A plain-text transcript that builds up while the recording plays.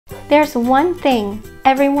There's one thing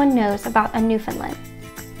everyone knows about a Newfoundland.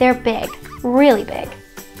 They're big, really big.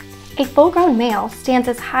 A full-grown male stands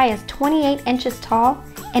as high as 28 inches tall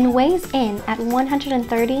and weighs in at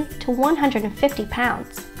 130 to 150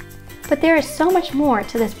 pounds. But there is so much more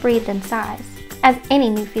to this breed than size, as any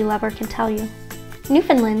newfie lover can tell you.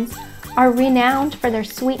 Newfoundlands are renowned for their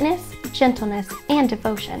sweetness, gentleness, and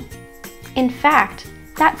devotion. In fact,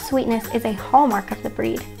 that sweetness is a hallmark of the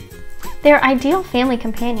breed. They're ideal family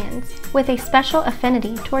companions with a special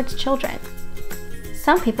affinity towards children.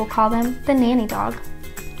 Some people call them the nanny dog.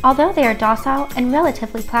 Although they are docile and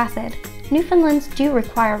relatively placid, Newfoundlands do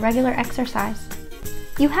require regular exercise.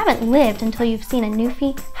 You haven't lived until you've seen a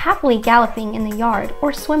newfie happily galloping in the yard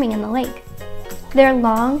or swimming in the lake. Their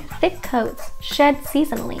long, thick coats shed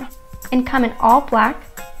seasonally and come in all black,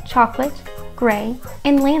 chocolate, gray,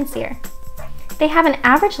 and Landseer. They have an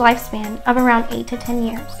average lifespan of around 8 to 10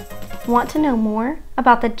 years. Want to know more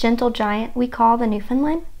about the gentle giant we call the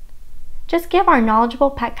Newfoundland? Just give our knowledgeable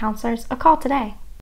pet counselors a call today.